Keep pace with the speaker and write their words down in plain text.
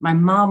My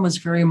mom was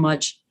very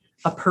much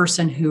a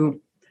person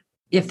who,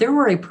 if there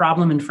were a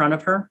problem in front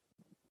of her,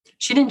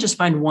 she didn't just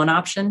find one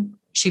option,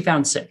 she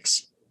found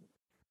six.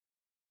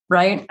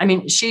 Right? I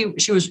mean, she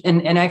was,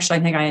 and actually,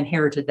 I think I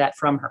inherited that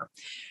from her.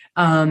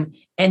 And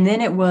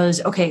then it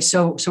was, okay,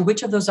 so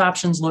which of those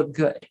options look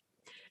good?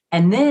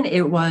 And then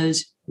it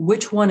was,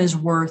 which one is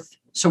worth,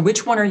 so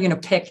which one are you going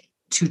to pick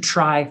to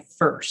try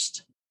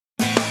first?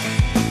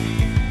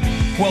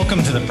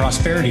 Welcome to the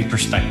Prosperity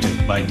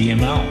Perspective by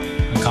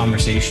DML, a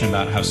conversation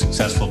about how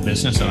successful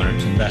business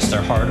owners invest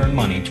their hard-earned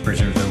money to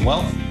preserve their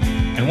wealth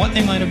and what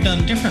they might have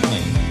done differently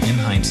in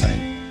hindsight.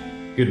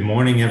 Good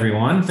morning,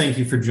 everyone. Thank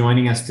you for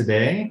joining us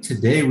today.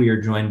 Today, we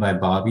are joined by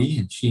Bobbi,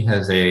 and she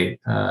has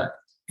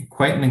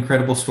quite an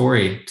incredible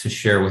story to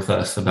share with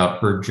us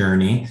about her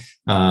journey,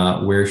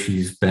 where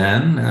she's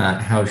been,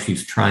 how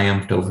she's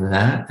triumphed over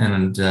that,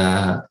 and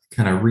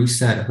kind of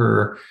reset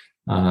her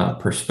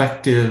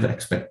perspective,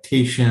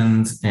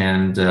 expectations,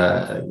 and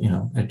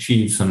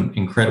achieve some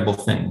incredible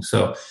things.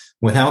 So,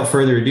 without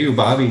further ado,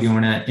 Bobbi, do you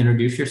want to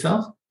introduce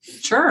yourself?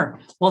 Sure.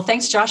 Well,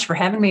 thanks, Josh, for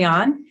having me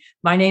on.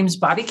 My name's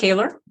Bobbi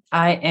Kahler.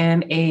 I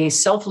am a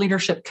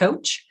self-leadership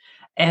coach.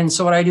 And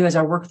so what I do is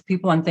I work with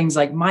people on things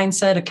like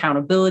mindset,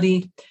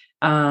 accountability.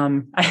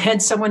 I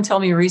had someone tell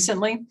me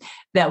recently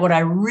that what I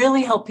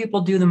really help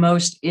people do the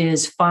most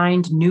is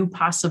find new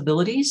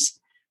possibilities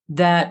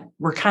that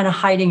were kind of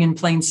hiding in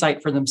plain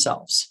sight for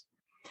themselves,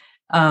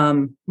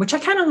 which I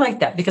kind of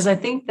like that, because I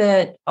think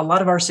that a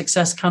lot of our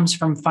success comes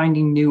from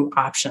finding new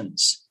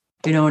options,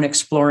 and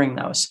exploring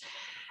those.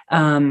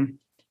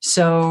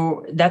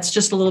 So that's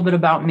just a little bit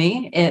about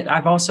me.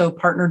 I've also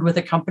partnered with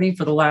a company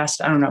for the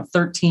last,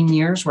 13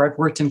 years, where I've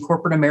worked in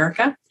corporate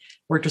America,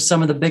 worked with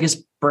some of the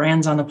biggest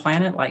brands on the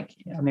planet, like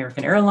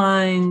American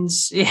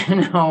Airlines,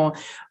 Merck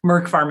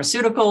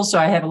Pharmaceuticals. So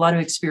I have a lot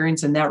of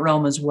experience in that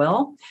realm as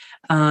well.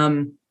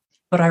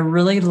 But I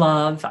really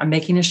I'm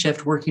making a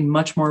shift, working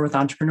much more with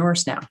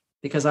entrepreneurs now,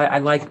 because I'm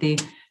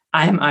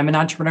an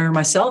entrepreneur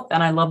myself,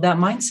 and I love that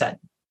mindset.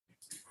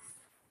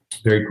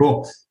 Very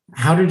cool.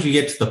 How did you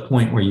get to the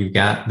point where you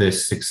got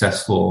this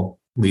successful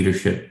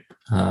leadership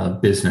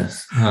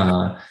business?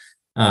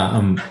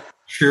 I'm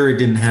sure it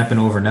didn't happen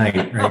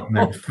overnight, right? And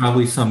there's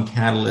probably some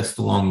catalyst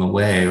along the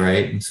way,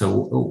 right? And so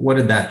what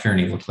did that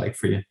journey look like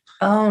for you?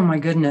 Oh, my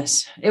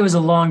goodness. It was a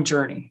long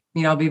journey.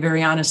 I'll be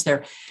very honest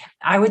there.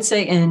 I would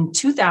say in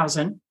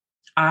 2000,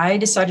 I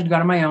decided to go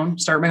on my own,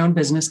 start my own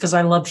business, because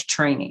I loved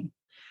training.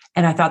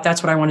 And I thought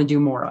that's what I want to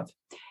do more of.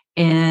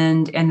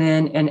 And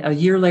then a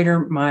year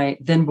later, my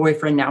then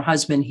boyfriend, now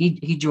husband,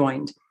 he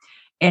joined,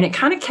 and it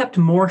kind of kept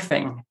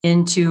morphing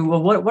into,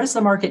 well, what does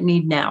the market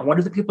need now? What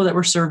do the people that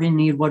we're serving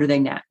need? What do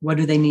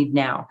they need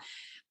now?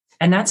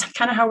 And that's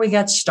kind of how we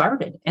got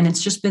started. And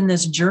it's just been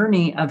this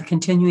journey of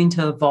continuing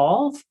to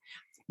evolve.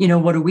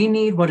 What do we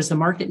need? What does the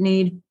market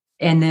need?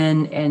 And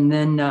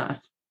then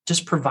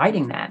just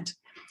providing that.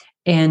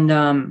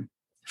 And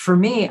for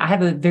me, I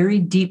have a very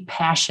deep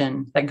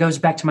passion that goes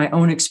back to my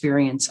own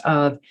experience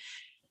of,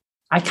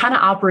 I kind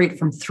of operate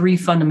from three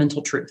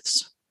fundamental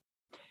truths.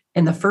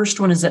 And the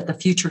first one is that the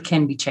future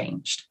can be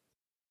changed.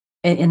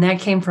 And that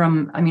came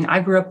from,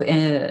 I grew up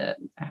I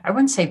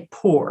wouldn't say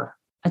poor,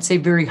 I'd say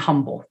very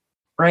humble,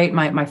 right?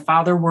 My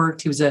father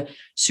worked, he was a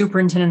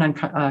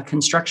superintendent on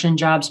construction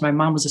jobs. My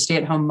mom was a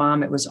stay-at-home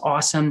mom. It was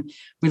awesome.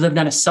 We lived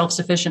on a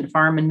self-sufficient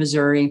farm in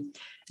Missouri,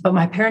 but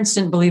my parents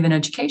didn't believe in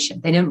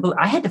education.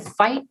 I had to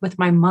fight with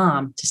my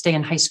mom to stay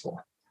in high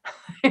school.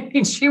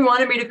 She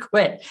wanted me to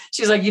quit.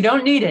 She's like, you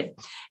don't need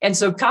it. And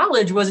so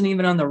college wasn't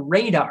even on the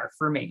radar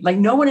for me. Like,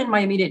 no one in my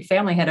immediate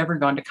family had ever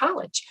gone to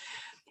college,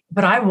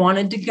 but I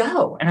wanted to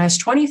go. And I was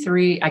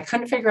 23. I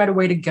couldn't figure out a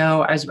way to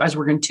go. I was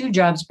working two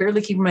jobs,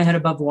 barely keeping my head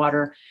above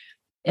water.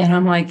 And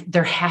I'm like,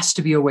 there has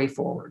to be a way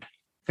forward.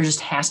 There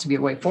just has to be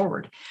a way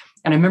forward.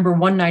 And I remember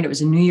one night, it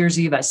was a New Year's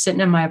Eve. I was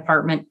sitting in my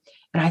apartment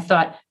and I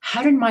thought,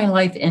 how did my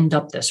life end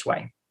up this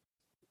way?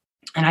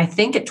 And I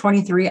think at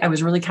 23, I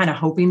was really kind of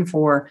hoping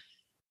for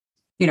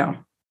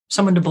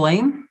someone to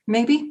blame,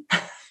 maybe.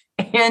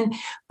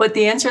 But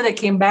the answer that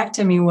came back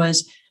to me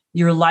was,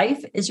 your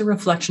life is a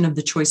reflection of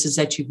the choices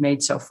that you've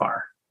made so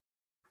far.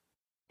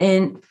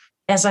 And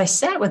as I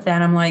sat with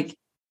that, I'm like,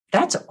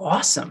 that's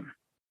awesome,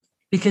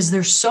 because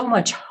there's so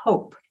much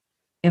hope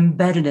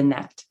embedded in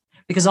that.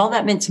 Because all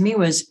that meant to me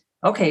was,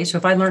 okay, so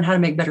if I learn how to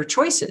make better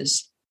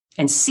choices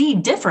and see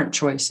different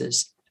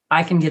choices,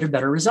 I can get a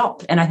better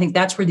result. And I think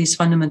that's where these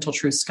fundamental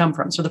truths come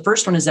from. So the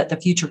first one is that the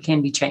future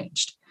can be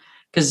changed.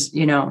 Because,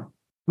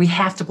 we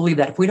have to believe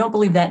that. If we don't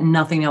believe that,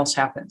 nothing else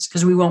happens,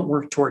 because we won't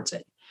work towards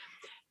it.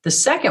 The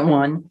second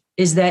one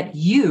is that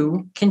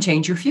you can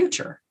change your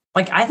future.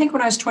 Like, I think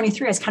when I was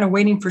 23, I was kind of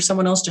waiting for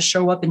someone else to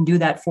show up and do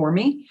that for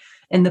me.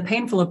 And the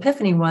painful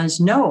epiphany was,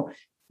 no,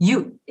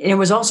 it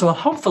was also a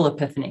hopeful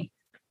epiphany.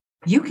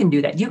 You can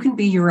do that. You can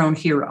be your own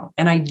hero.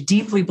 And I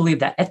deeply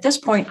believe that. At this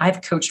point,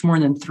 I've coached more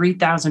than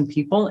 3,000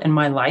 people in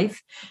my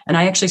life. And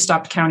I actually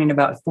stopped counting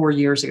about 4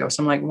 years ago.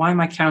 So I'm like, why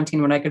am I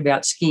counting when I could be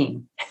out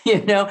skiing?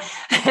 But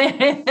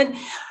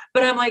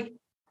I'm like,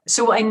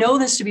 so I know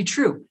this to be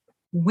true.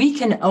 we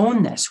can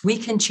own this. We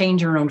can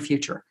change our own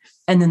future.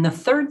 And then the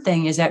third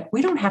thing is that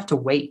we don't have to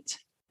wait.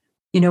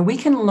 We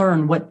can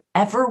learn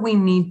whatever we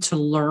need to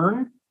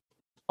learn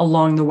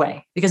along the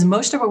way, because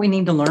most of what we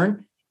need to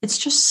learn, it's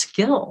just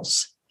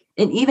skills,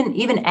 and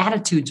even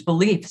attitudes,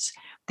 beliefs.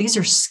 These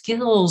are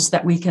skills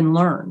that we can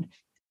learn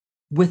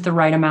with the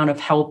right amount of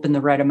help and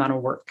the right amount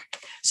of work.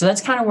 So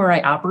that's kind of where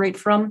I operate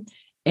from.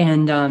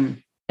 And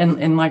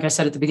like I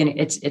said at the beginning,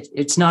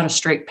 it's not a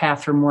straight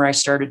path from where I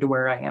started to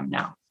where I am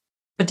now.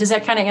 But does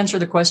that kind of answer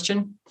the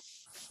question?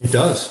 It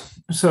does.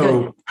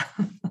 So,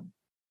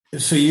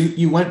 so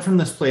you went from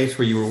this place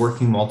where you were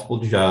working multiple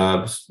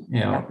jobs,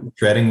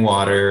 treading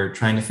water,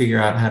 trying to figure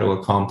out how to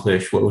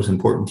accomplish what was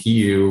important to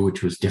you,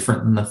 which was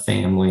different than the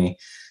family.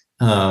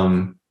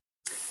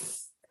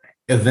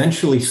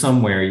 Eventually,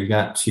 somewhere you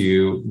got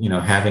to,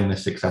 having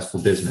this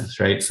successful business,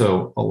 right?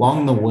 So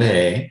along the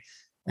way,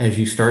 as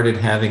you started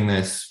having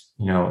this,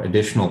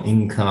 additional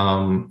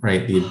income,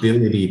 right, the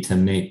ability to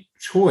make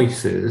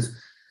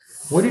choices,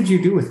 what did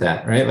you do with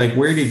that, right? Like,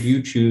 where did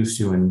you choose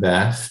to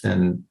invest,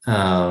 and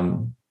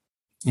how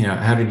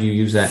did you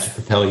use that to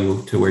propel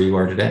you to where you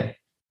are today?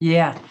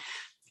 Yeah,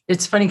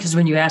 it's funny because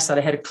when you asked that,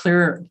 I had a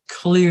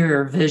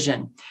clear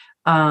vision.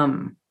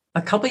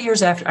 A couple of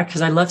years after,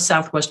 because I left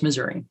Southwest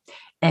Missouri,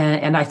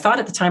 and I thought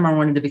at the time I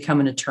wanted to become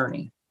an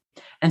attorney.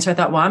 And so I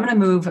thought, well, I'm going to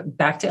move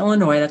back to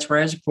Illinois. That's where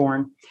I was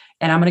born.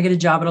 And I'm going to get a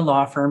job at a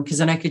law firm, because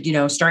then I could,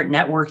 start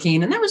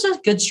networking. And that was a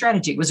good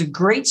strategy. It was a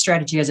great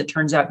strategy, as it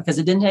turns out, because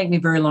it didn't take me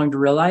very long to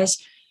realize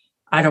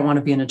I don't want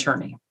to be an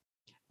attorney.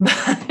 But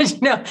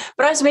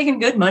I was making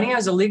good money. I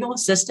was a legal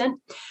assistant.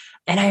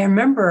 And I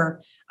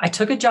remember I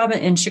took a job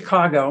in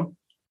Chicago,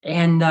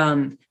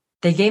 and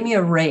they gave me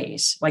a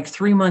raise. Like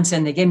 3 months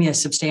in, they gave me a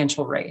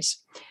substantial raise.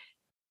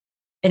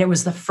 And it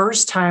was the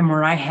first time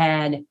where I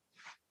had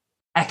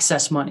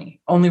excess money,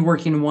 only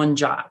working one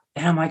job.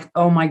 And I'm like,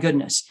 oh my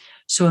goodness.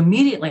 So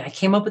immediately I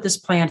came up with this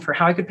plan for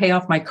how I could pay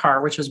off my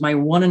car, which was my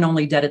one and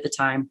only debt at the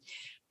time.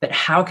 But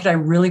how could I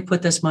really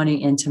put this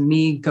money into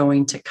me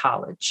going to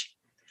college?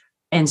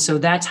 And so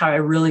that's how I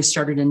really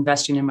started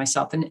investing in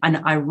myself. And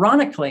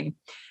ironically,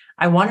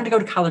 I wanted to go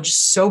to college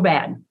so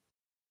bad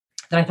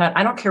that I thought,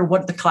 I don't care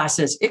what the class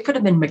is. It could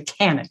have been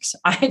mechanics.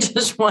 I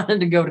just wanted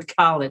to go to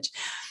college.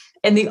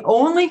 And the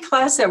only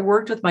class that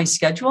worked with my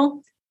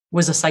schedule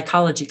was a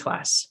psychology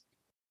class.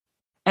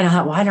 And I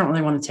thought, well, I don't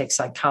really want to take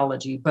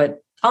psychology,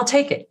 but I'll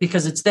take it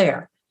because it's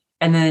there.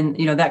 And then,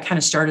 that kind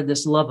of started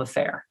this love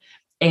affair,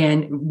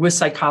 and with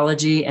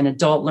psychology and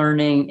adult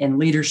learning and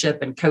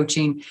leadership and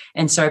coaching.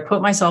 And so I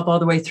put myself all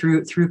the way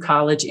through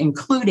college,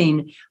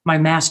 including my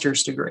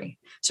master's degree.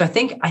 So I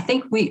think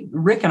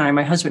Rick and I,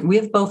 my husband, we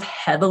have both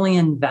heavily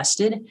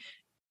invested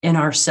in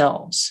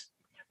ourselves,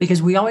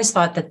 because we always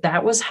thought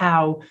that was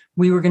how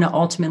we were going to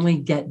ultimately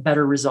get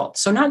better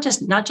results. So not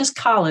just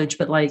college,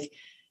 but like,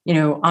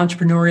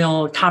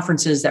 entrepreneurial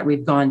conferences that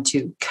we've gone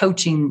to,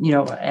 coaching,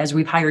 as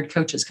we've hired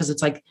coaches, because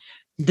it's like,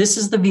 this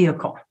is the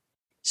vehicle.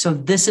 So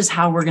this is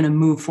how we're going to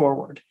move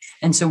forward.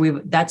 And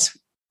so that's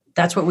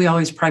what we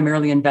always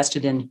primarily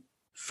invested in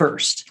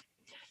first,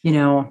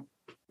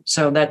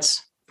 so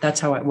that's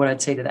what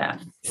I'd say to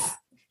that.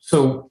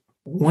 So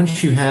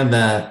once you had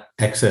that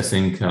excess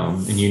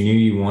income and you knew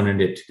you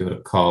wanted it to go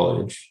to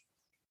college,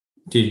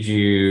 did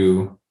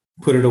you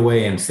put it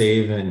away and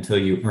save until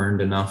you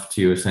earned enough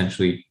to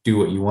essentially do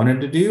what you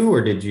wanted to do?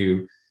 Or did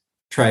you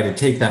try to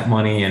take that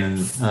money and,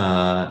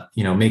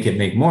 make it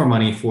make more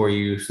money for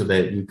you so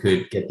that you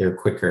could get there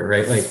quicker,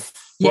 right? Like,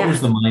 what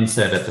was the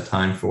mindset at the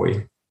time for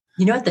you?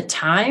 At the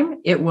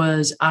time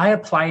I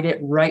applied it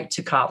right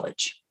to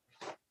college,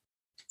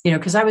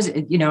 because I was,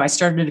 I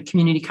started at a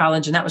community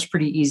college, and that was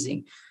pretty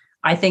easy.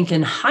 I think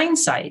in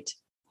hindsight,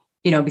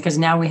 because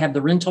now we have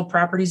the rental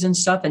properties and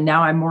stuff. And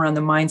now I'm more on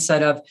the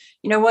mindset of,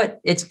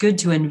 it's good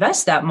to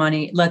invest that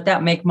money, let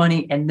that make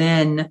money, and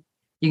then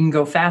you can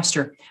go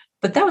faster.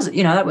 But that was,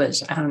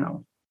 I don't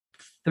know,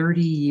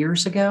 30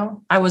 years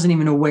ago. I wasn't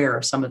even aware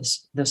of some of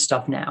this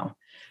stuff now.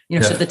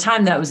 So at the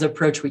time, that was the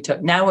approach we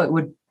took. Now it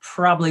would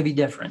probably be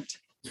different.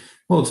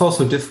 Well, it's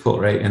also difficult,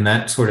 right? In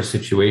that sort of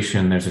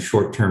situation, there's a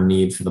short-term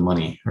need for the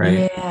money,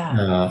 right?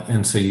 Yeah.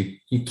 And so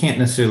you can't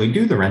necessarily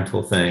do the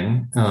rental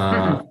thing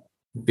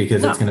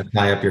because it's going to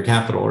tie up your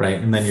capital, right?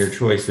 And then your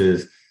choice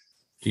is,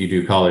 do you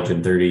do college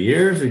in 30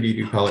 years or do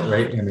you do college,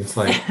 right? And it's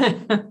like,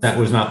 that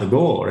was not the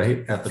goal,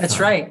 right? That's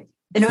time. Right.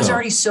 And it was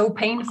already so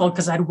painful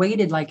because I'd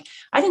waited, I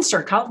didn't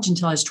start college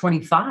until I was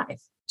 25.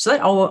 So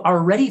that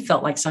already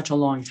felt like such a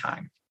long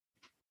time.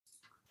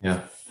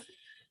 Yeah.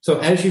 So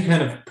as you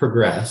kind of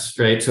progressed,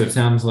 right? So it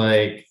sounds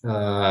like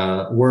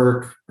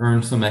work,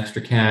 earn some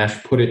extra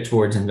cash, put it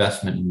towards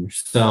investment in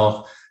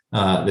yourself.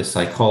 The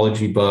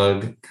psychology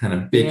bug kind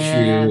of bit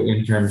you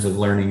in terms of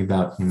learning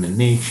about human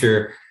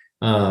nature.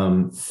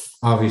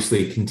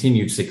 Obviously,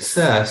 continued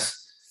success.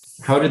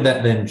 How did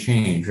that then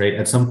change, right?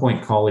 At some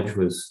point, college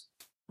was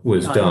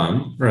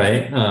done,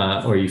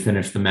 right? Or you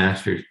finished the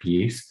master's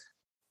piece.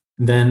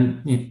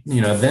 Then,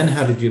 then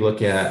how did you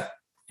look at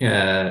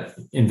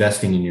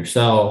investing in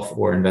yourself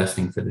or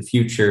investing for the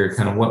future?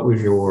 Kind of what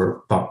was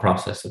your thought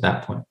process at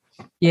that point?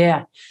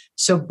 Yeah.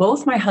 So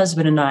both my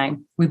husband and I,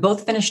 we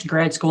both finished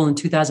grad school in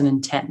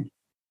 2010.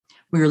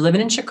 We were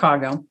living in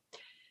Chicago.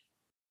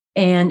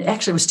 And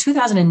actually, it was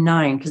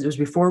 2009 because it was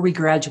before we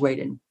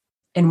graduated.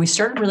 And we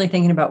started really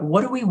thinking about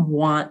what do we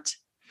want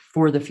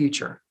for the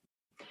future?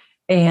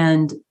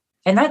 And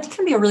that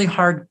can be a really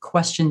hard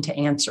question to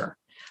answer.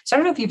 So I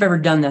don't know if you've ever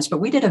done this, but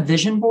we did a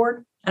vision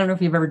board. I don't know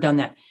if you've ever done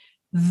that.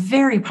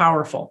 Very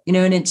powerful,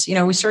 and it's,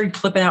 we started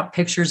clipping out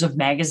pictures of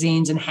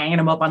magazines and hanging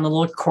them up on the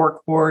little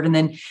cork board. And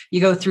then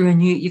you go through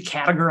and you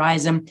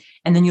categorize them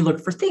and then you look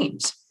for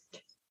themes.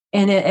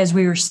 And as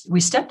we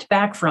stepped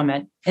back from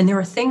it, and there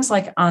were things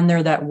like on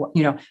there that,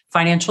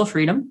 financial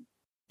freedom,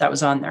 that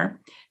was on there,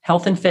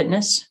 health and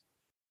fitness,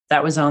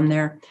 that was on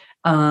there,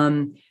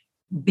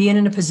 being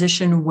in a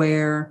position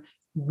where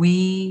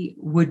we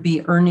would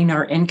be earning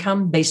our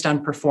income based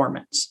on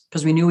performance,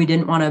 because we knew we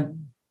didn't want to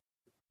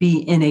be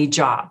in a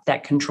job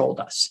that controlled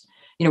us.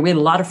 We had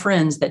a lot of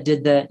friends that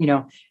did the,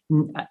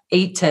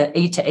 8 to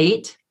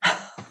 8.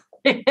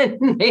 And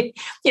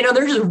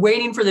they're just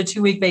waiting for the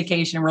 2-week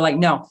vacation. And we're like,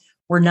 no,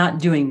 we're not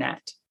doing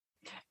that.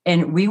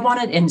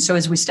 And so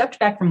as we stepped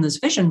back from this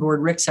vision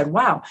board, Rick said,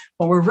 wow,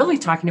 what we're really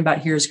talking about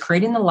here is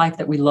creating the life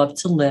that we love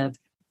to live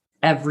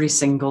every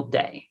single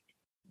day.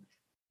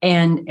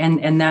 And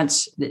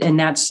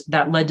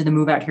that led to the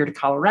move out here to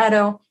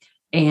Colorado.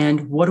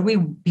 And what are we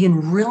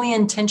being really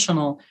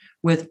intentional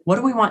with? What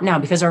do we want now?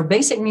 Because our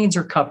basic needs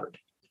are covered.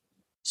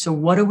 So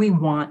what do we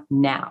want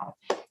now?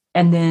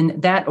 And then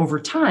that over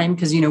time,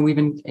 because,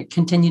 we've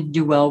continued to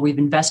do well. We've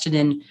invested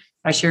in,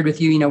 I shared with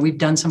you, we've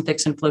done some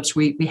fix and flips.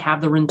 We have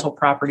the rental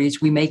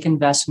properties, we make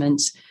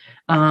investments.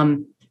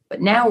 But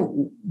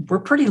now we're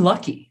pretty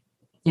lucky.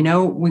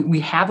 We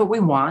have what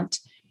we want.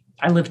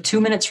 I live 2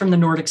 minutes from the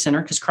Nordic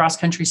Center because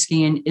cross-country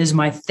skiing is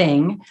my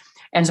thing.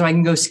 And so I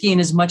can go skiing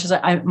as much as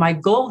my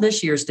goal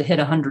this year is to hit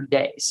 100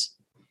 days.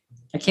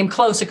 I came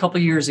close a couple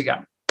of years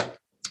ago.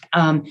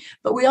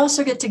 But we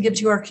also get to give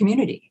to our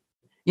community,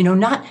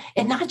 not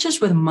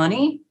just with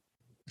money,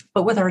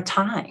 but with our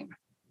time,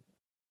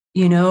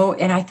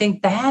 and I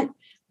think that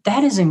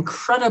is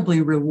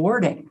incredibly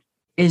rewarding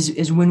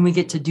is when we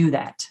get to do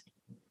that.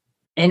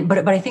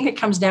 But I think it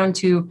comes down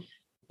to,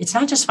 it's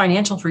not just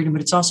financial freedom,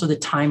 but it's also the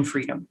time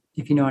freedom,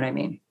 if you know what I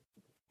mean.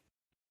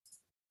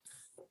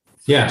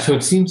 Yeah. So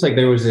it seems like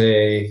there was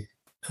a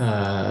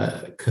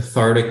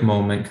cathartic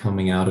moment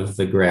coming out of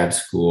the grad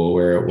school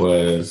where it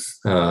was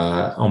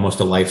almost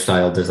a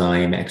lifestyle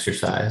design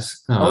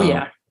exercise.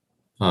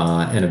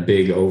 And a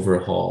big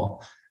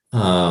overhaul,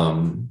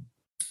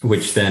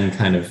 which then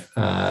kind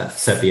of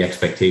set the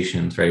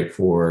expectations, right,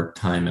 for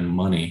time and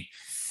money.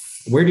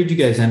 Where did you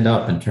guys end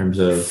up in terms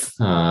of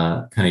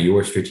kind of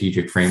your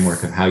strategic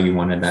framework of how you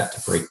wanted that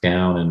to break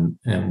down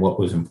and what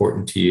was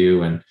important to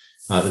you? And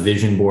the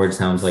vision board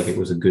sounds like it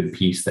was a good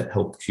piece that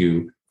helped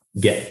you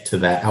get to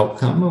that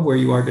outcome of where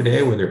you are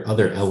today. Were there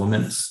other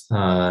elements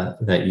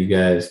that you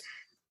guys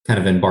kind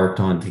of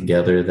embarked on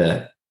together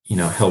that,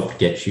 helped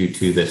get you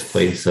to this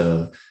place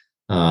of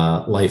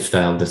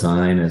lifestyle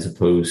design as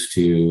opposed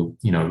to,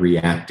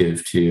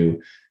 reactive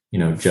to,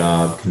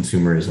 job,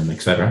 consumerism,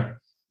 et cetera?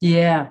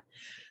 Yeah.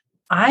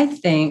 I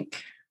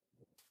think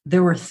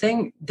there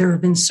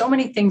have been so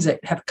many things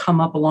that have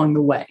come up along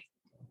the way.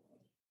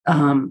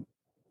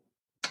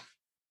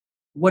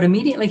 What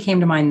immediately came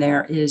to mind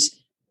there is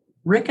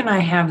Rick and I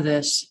have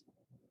this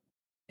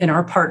in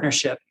our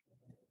partnership.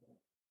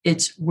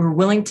 We're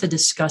willing to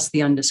discuss the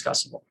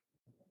undiscussable.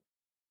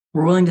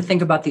 We're willing to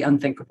think about the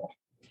unthinkable.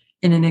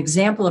 And an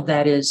example of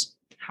that is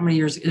how many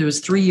years? It was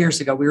 3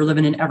 years ago. We were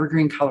living in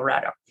Evergreen,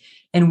 Colorado,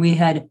 and we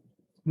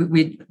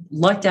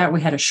lucked out.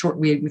 We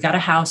got a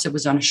house. It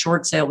was on a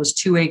short sale. It was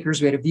 2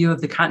 acres. We had a view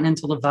of the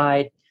Continental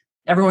Divide.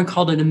 Everyone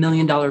called it $1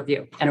 million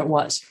view, and it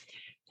was.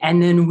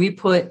 And then we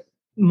put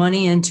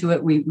money into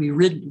it. We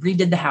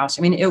redid the house.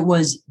 I mean, it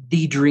was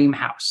the dream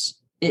house.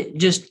 It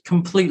just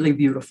completely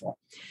beautiful.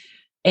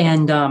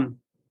 And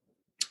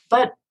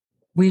but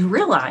we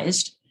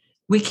realized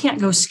we can't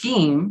go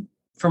skiing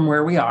from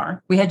where we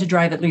are. We had to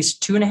drive at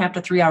least 2.5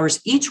 to 3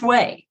 hours each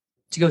way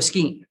to go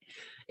skiing.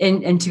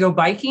 And to go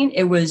biking,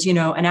 it was, an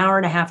hour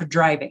and a half of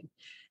driving.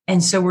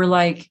 And so we're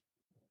like,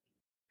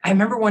 I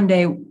remember one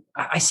day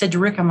I said to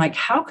Rick, I'm like,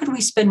 how could we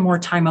spend more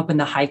time up in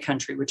the high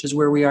country, which is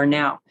where we are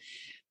now?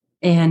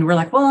 And we're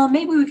like, well,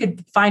 maybe we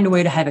could find a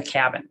way to have a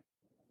cabin.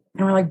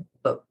 And we're like,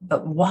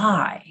 but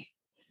why?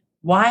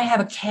 Why have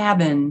a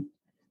cabin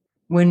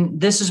when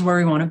this is where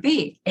we want to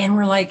be? And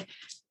we're like,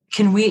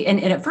 can we?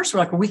 And at first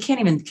we're like, well, we can't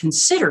even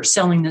consider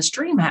selling this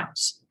dream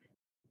house.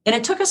 And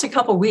it took us a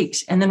couple of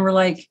weeks. And then we're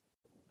like,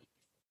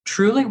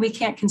 truly, we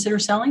can't consider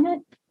selling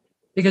it?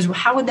 Because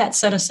how would that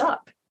set us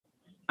up?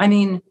 I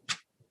mean,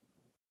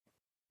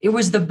 it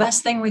was the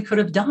best thing we could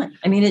have done.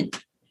 I mean,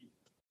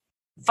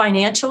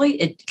 financially,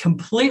 it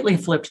completely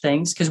flipped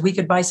things because we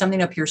could buy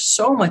something up here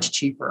so much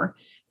cheaper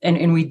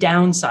and we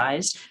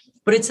downsized.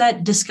 But it's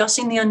that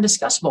discussing the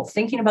undiscussable,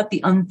 thinking about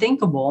the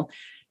unthinkable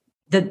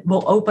that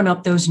will open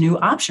up those new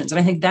options. And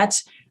I think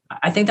that's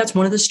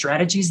one of the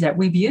strategies that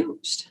we've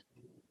used.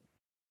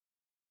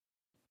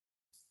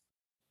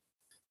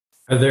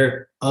 Are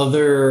there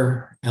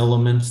other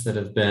elements that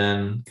have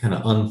been kind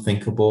of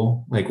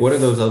unthinkable? Like, what are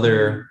those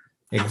other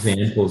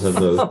examples of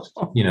those,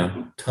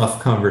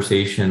 tough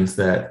conversations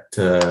that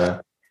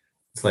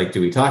it's like,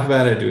 do we talk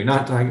about it? Do we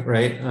not talk?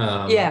 Right?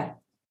 Yeah.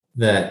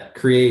 That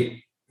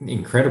create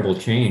incredible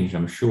change,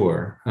 I'm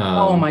sure.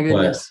 Oh my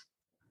goodness.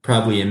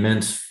 Probably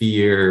immense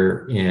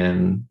fear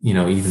in,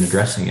 even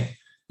addressing it.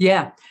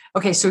 Yeah.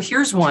 Okay. So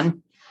here's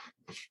one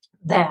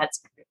that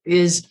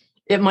is,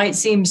 it might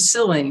seem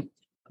silly,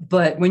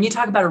 but when you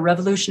talk about a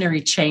revolutionary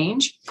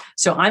change,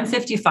 so I'm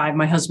 55,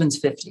 my husband's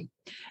 50.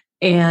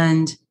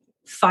 And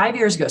 5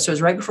 years ago, so it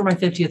was right before my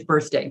 50th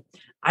birthday,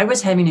 I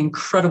was having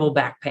incredible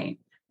back pain,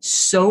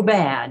 so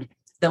bad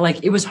that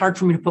like, it was hard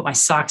for me to put my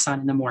socks on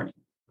in the morning.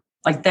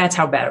 Like that's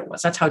how bad it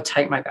was. That's how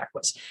tight my back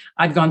was.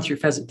 I'd gone through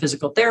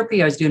physical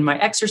therapy. I was doing my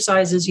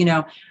exercises,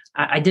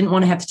 I didn't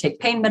want to have to take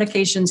pain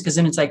medications because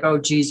then it's like, oh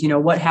geez,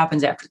 what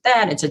happens after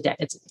that?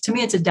 To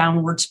me, it's a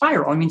downward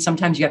spiral. I mean,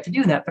 sometimes you have to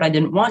do that, but I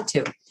didn't want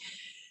to.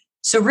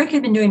 So Rick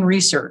had been doing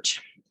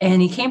research and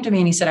he came to me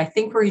and he said, I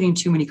think we're eating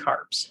too many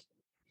carbs.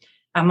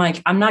 I'm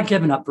like, I'm not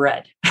giving up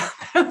bread.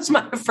 That was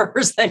my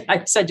first thing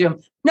I said to him.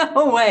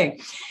 No way.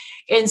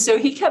 And so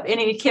he kept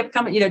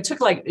coming, it took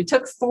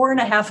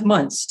 4.5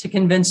 months to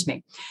convince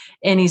me.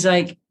 And he's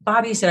like,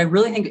 Bobbi, he said, I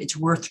really think it's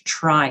worth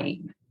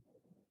trying.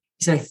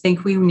 He said, I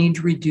think we need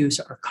to reduce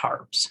our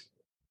carbs.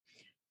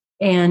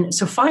 And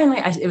so finally,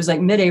 it was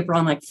like mid-April,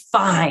 I'm like,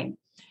 fine.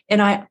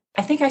 And I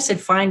think I said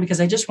fine because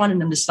I just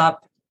wanted him to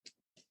stop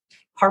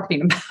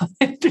harping about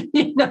it.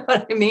 You know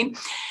what I mean?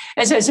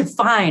 And so I said,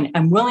 fine,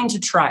 I'm willing to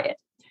try it.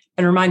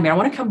 And remind me, I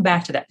want to come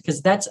back to that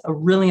because that's a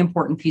really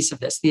important piece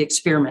of this, the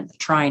experiment,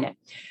 trying it.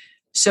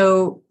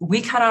 So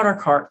we cut out our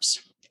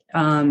carbs,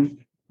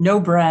 no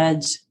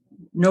breads,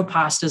 no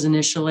pastas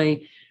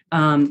initially.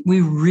 We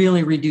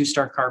really reduced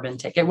our carb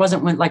intake. It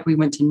wasn't like we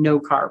went to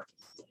no carb.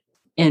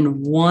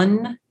 In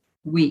 1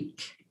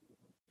 week,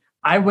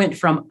 I went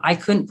from I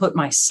couldn't put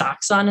my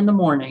socks on in the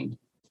morning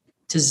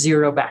to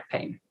 0 back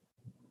pain.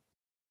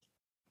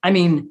 I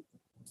mean,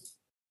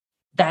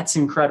 that's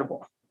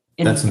incredible.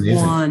 That's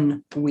amazing.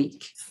 1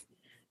 week.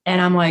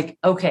 And I'm like,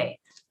 okay.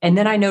 And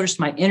then I noticed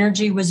my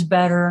energy was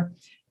better.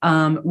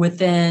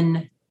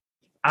 Within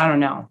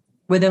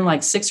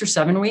like 6 or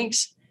 7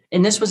 weeks.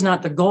 And this was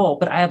not the goal,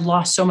 but I had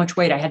lost so much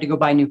weight. I had to go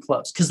buy new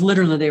clothes because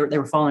literally they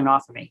were falling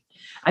off of me.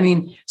 I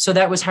mean, so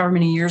that was however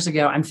many years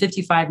ago. I'm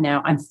 55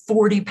 now. I'm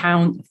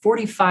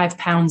 45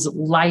 pounds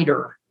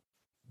lighter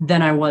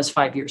than I was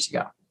 5 years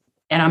ago.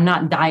 And I'm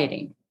not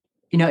dieting,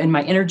 and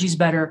my energy's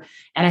better.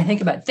 And I think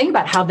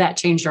about how that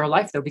changed our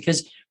life though,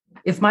 because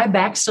if my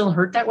back still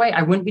hurt that way,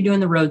 I wouldn't be doing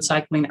the road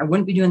cycling. I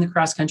wouldn't be doing the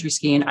cross country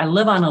skiing. I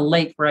live on a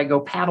lake where I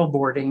go paddle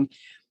boarding.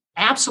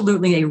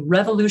 Absolutely a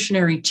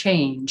revolutionary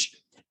change.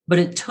 But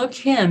it took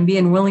him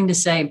being willing to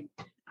say,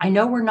 I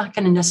know we're not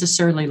going to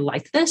necessarily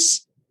like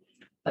this,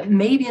 but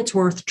maybe it's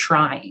worth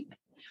trying.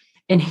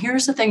 And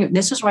here's the thing.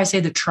 This is why I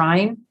say the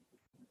trying,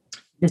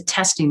 the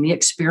testing, the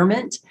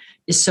experiment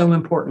is so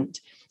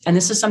important. And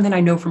this is something I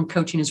know from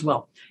coaching as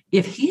well.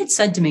 If he had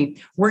said to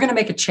me, we're going to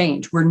make a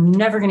change, we're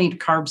never going to eat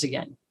carbs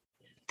again.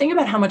 Think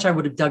about how much I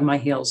would have dug my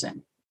heels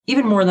in,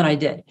 even more than I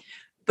did.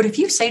 But if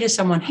you say to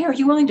someone, hey, are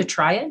you willing to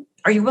try it?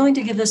 Are you willing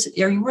to give this?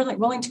 Are you really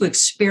willing to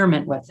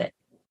experiment with it?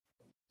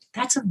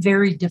 That's a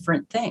very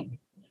different thing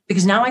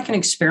because now I can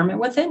experiment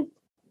with it.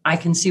 I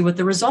can see what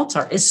the results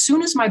are. As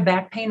soon as my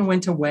back pain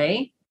went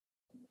away,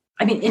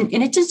 I mean,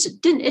 and it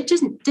just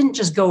didn't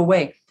just go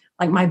away.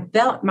 Like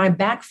my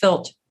back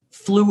felt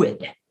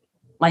fluid.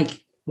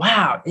 Like,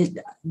 wow,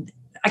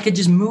 I could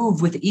just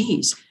move with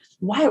ease.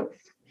 Why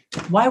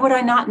would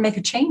I not make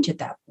a change at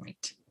that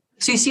point?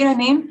 So you see what I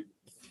mean?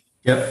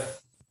 Yep.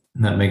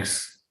 That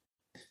makes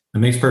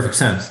perfect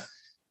sense.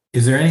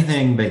 Is there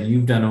anything that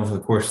you've done over the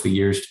course of the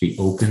years to be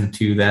open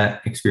to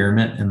that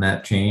experiment and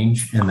that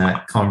change and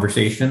that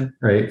conversation?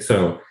 Right.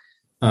 So,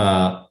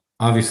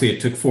 obviously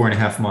it took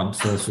 4.5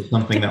 months. So this was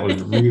something that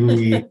was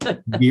really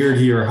dear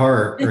to your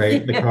heart,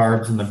 right? The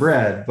carbs and the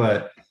bread,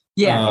 but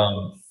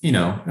how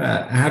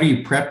do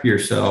you prep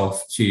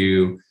yourself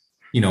to,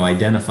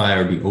 identify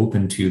or be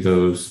open to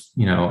those,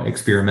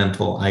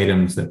 experimental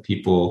items that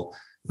people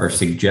are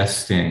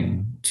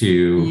suggesting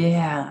to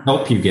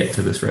help you get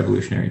to this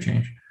revolutionary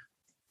change?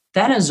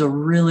 That is a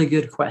really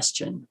good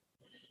question.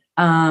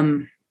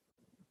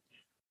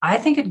 I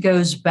think it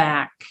goes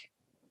back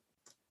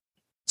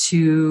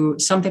to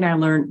something I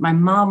learned. My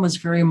mom was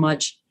very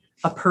much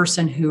a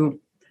person who,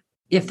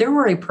 if there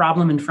were a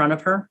problem in front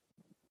of her,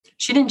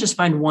 she didn't just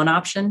find one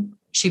option,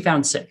 she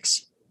found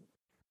 6.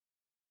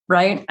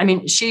 Right? I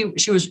mean, she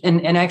was,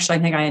 and actually,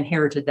 I think I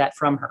inherited that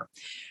from her.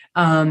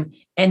 And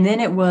then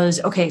it was,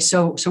 okay,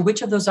 so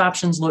which of those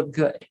options look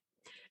good?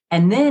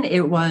 And then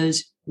it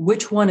was,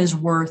 which one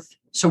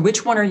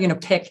are you going to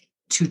pick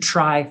to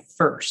try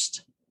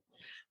first?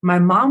 My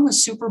mom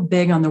was super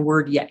big on the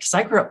word yet. Because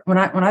I grew up, when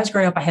I was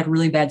growing up, I had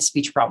really bad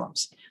speech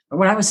problems.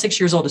 when I was 6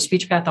 years old, a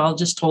speech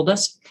pathologist told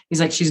us, he's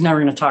like, she's never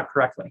going to talk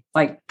correctly.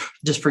 Like,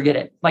 just forget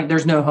it. Like,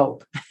 there's no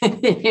hope,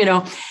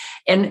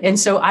 And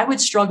so I would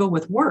struggle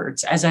with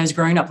words as I was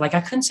growing up. Like,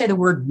 I couldn't say the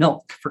word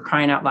milk for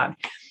crying out loud.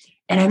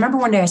 And I remember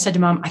one day I said to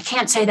Mom, I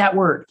can't say that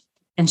word.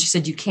 And she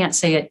said, you can't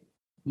say it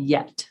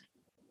yet.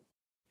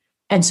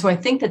 And so I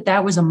think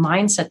that was a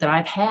mindset that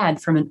I've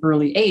had from an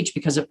early age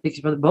because of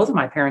both of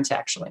my parents,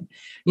 actually,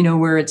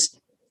 where it's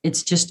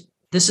just,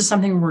 this is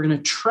something we're going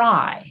to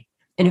try.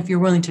 And if you're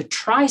willing to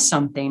try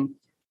something,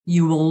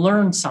 you will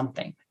learn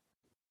something.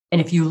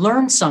 And if you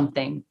learn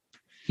something,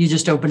 you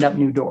just opened up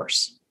new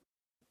doors,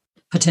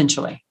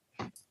 potentially.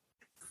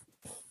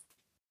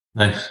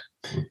 Nice.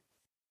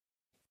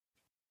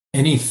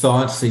 Any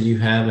thoughts that you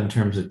have in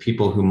terms of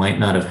people who might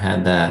not have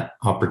had that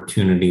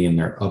opportunity in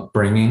their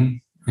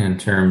upbringing, in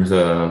terms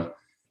of,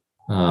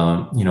 a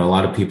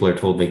lot of people are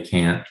told they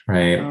can't,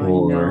 right?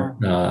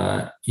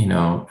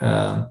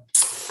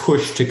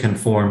 Push to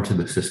conform to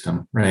the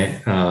system, right?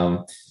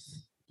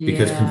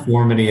 Because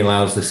conformity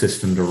allows the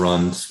system to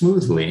run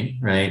smoothly,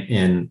 right?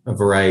 In a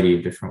variety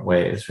of different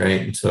ways,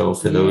 right? And so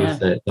for those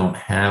that don't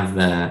have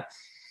that,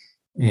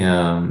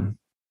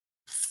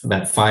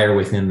 that fire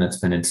within that's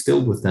been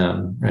instilled with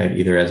them, right?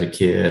 Either as a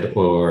kid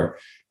or,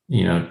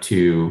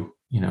 to,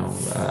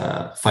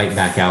 fight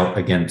back out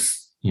against,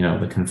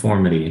 the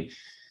conformity.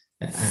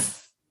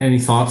 Any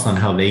thoughts on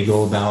how they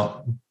go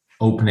about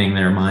opening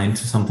their mind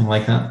to something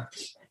like that?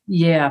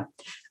 Yeah,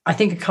 I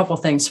think a couple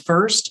of things.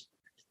 First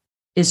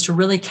is to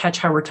really catch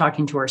how we're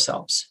talking to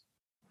ourselves.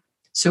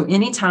 So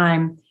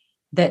anytime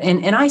that,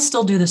 and I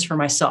still do this for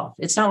myself.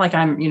 It's not like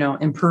I'm,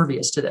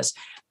 impervious to this.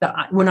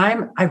 But when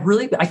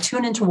I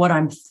tune into what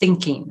I'm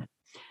thinking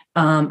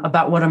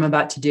about what I'm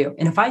about to do.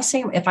 And if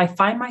I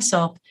find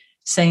myself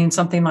saying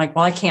something like,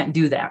 well, I can't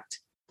do that,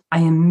 I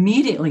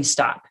immediately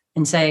stop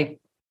and say,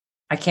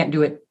 I can't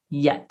do it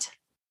yet.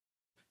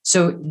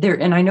 So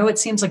and I know it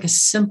seems like a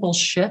simple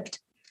shift,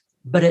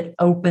 but it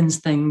opens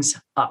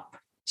things up.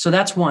 So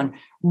that's one,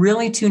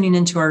 really tuning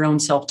into our own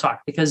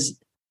self-talk, because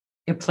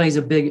it plays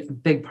a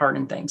big part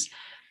in things.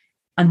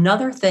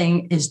 Another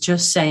thing is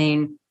just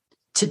saying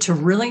to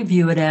really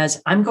view it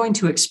as, I'm going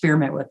to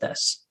experiment with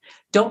this.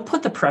 Don't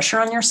put the pressure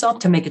on yourself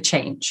to make a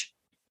change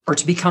or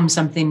to become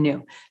something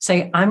new.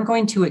 Say, I'm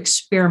going to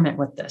experiment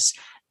with this.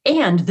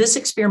 And this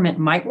experiment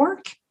might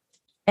work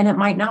and it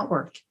might not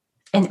work.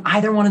 And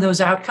either one of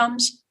those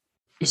outcomes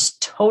is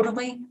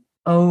totally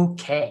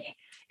okay.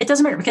 It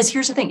doesn't matter, because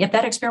here's the thing. If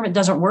that experiment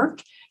doesn't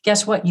work,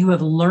 guess what? You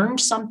have learned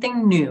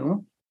something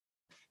new.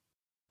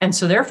 And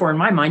so therefore, in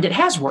my mind, it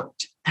has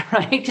worked,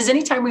 right? Because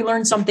anytime we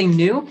learn something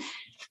new,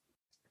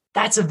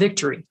 that's a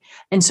victory.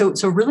 And so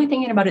really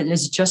thinking about it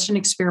as just an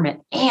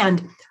experiment.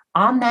 And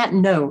on that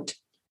note,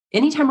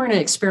 anytime we're going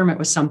to experiment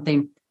with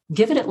something,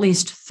 give it at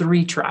least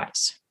 3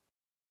 tries.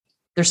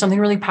 There's something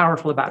really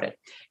powerful about it.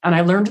 And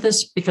I learned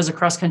this because of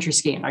cross-country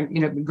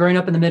skiing. Growing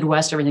up in the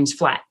Midwest, everything's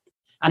flat.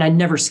 And I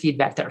never skied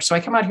back there. So I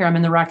come out here, I'm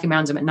in the Rocky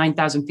Mountains, I'm at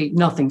 9,000 feet,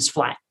 nothing's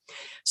flat.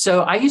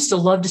 So I used to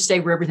love to stay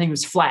where everything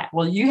was flat.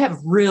 Well, you have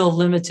real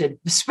limited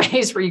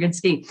space where you can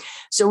ski.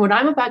 So when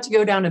I'm about to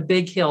go down a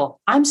big hill,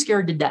 I'm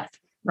scared to death,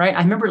 right? I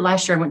remember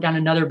last year I went down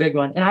another big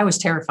one and I was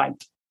terrified.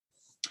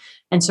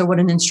 And so what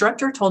an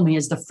instructor told me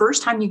is the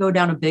first time you go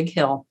down a big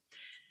hill,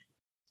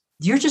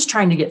 you're just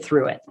trying to get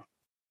through it.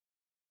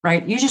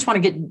 Right? You just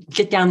want to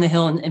get down the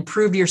hill and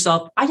prove to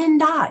yourself, I didn't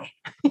die,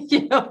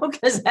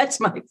 because that's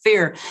my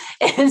fear.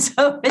 And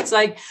so it's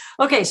like,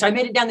 okay, so I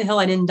made it down the hill.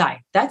 I didn't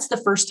die. That's the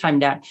first time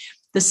down.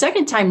 The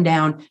second time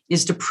down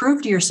is to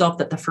prove to yourself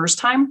that the first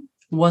time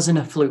wasn't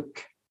a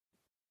fluke.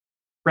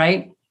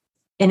 Right?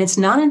 And it's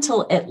not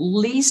until at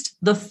least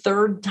the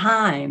third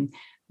time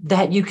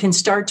that you can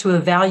start to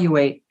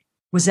evaluate,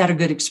 was that a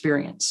good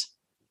experience?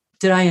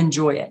 Did I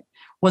enjoy it?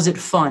 Was it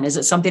fun? Is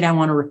it something I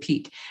want to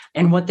repeat?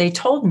 And what they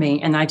told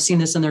me, and I've seen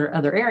this in their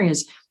other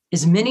areas,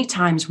 is many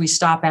times we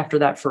stop after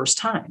that first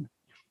time,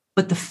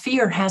 but the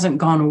fear hasn't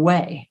gone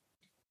away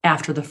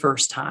after the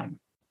first time.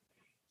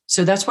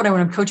 So that's what when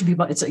I'm coaching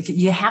people, it's like,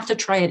 you have to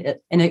try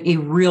it in a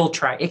real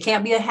try. It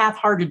can't be a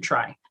half-hearted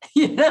try.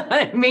 You know what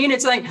I mean?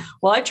 It's like,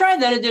 well, I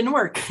tried that, it didn't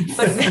work.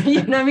 But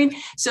you know what I mean?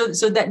 So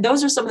that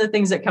those are some of the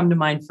things that come to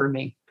mind for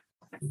me.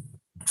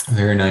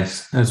 Very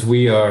nice. As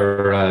we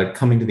are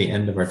coming to the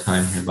end of our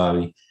time here,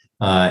 Bobbi,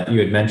 you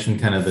had mentioned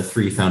kind of the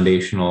 3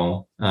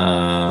 foundational,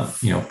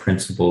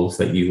 principles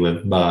that you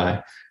live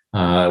by.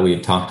 We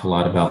had talked a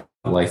lot about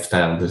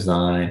lifestyle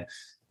design,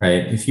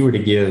 right? If you were to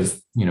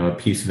give, a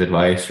piece of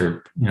advice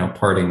or,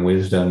 parting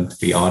wisdom to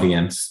the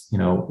audience,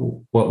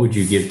 what would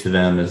you give to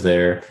them as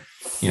they're,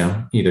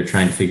 either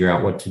trying to figure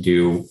out what to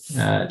do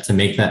to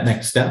make that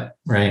next step,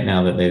 right?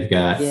 Now that they've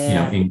got,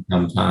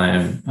 income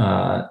time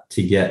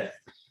to get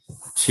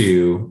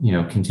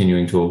to,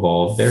 continuing to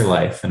evolve their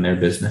life and their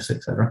business,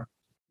 et cetera.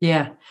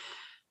 Yeah.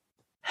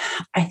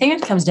 I think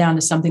it comes down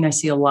to something I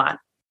see a lot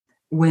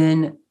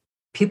when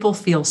people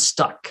feel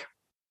stuck,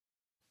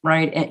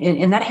 right?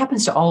 And that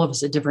happens to all of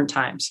us at different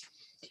times.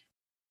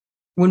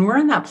 When we're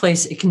in that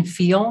place, it can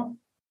feel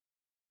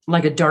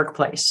like a dark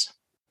place.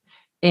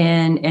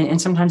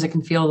 And sometimes it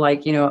can feel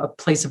like, a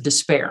place of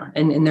despair.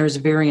 And there's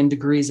varying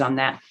degrees on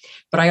that.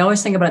 But I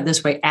always think about it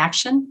this way: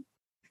 action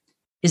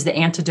is the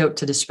antidote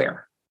to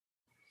despair.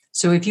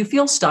 So if you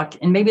feel stuck,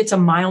 and maybe it's a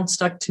mild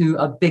stuck to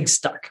a big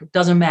stuck, it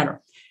doesn't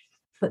matter.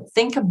 But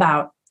think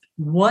about,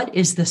 what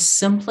is the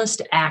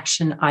simplest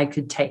action I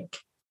could take?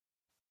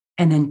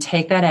 And then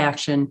take that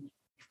action,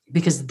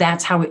 because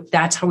that's how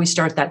we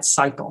start that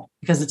cycle,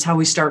 because it's how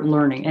we start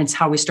learning and it's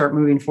how we start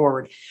moving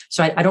forward.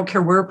 So I don't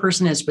care where a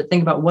person is, but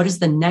think about, what is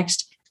the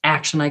next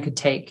action I could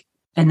take?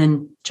 And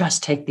then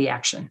just take the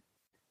action.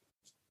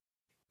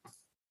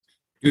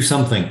 Do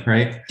something,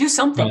 right? Do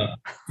something.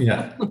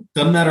 Yeah.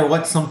 Doesn't matter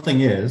what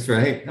something is,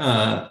 right?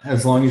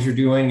 As long as you're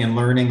doing and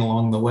learning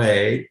along the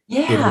way,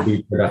 it'll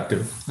be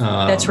productive.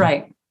 That's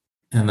right.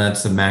 And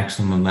that's the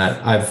maximum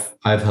that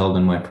I've held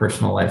in my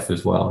personal life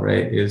as well,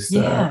 right? Is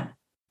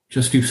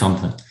just do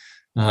something.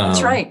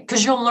 That's right.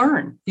 Because you'll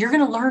learn. You're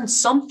going to learn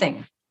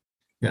something.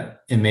 Yeah.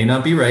 It may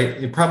not be right.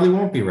 It probably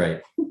won't be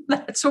right.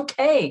 That's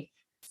okay.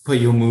 But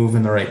you'll move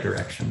in the right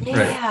direction.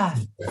 Yeah.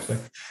 Right?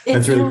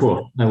 That's really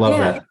cool. I love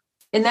that.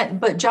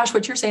 But Josh,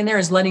 what you're saying there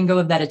is letting go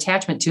of that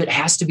attachment to it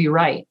has to be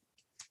right.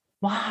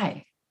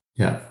 Why?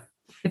 Yeah.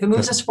 If it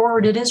moves us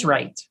forward, it is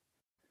right.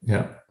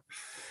 Yeah.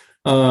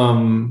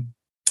 For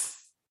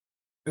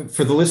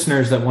the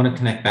listeners that want to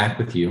connect back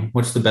with you,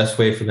 what's the best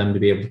way for them to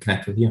be able to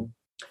connect with you?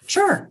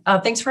 Sure.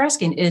 Thanks for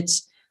asking.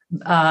 It's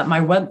through my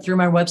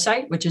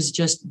website, which is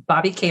just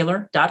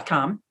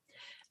bobbikahler.com.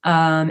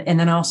 And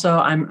then also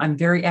I'm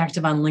very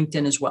active on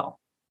LinkedIn as well.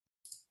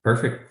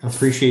 Perfect.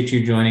 Appreciate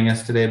you joining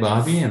us today,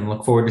 Bobbi, and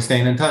look forward to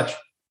staying in touch.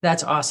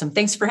 That's awesome.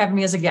 Thanks for having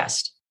me as a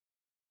guest.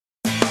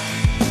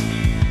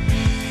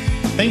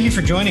 Thank you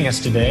for joining us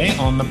today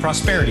on The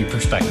Prosperity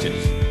Perspective.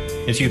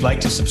 If you'd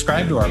like to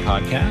subscribe to our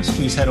podcast,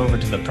 please head over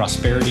to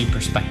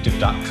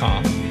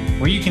theprosperityperspective.com,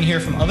 where you can hear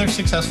from other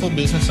successful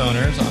business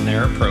owners on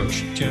their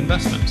approach to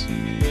investments.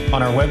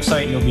 On our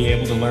website, you'll be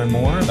able to learn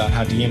more about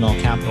how DML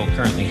Capital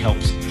currently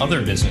helps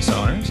other business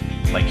owners,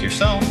 like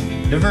yourself,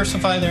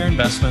 diversify their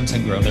investments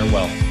and grow their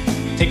wealth.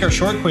 Take our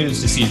short quiz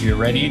to see if you're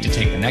ready to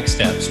take the next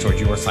steps towards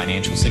your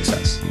financial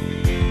success.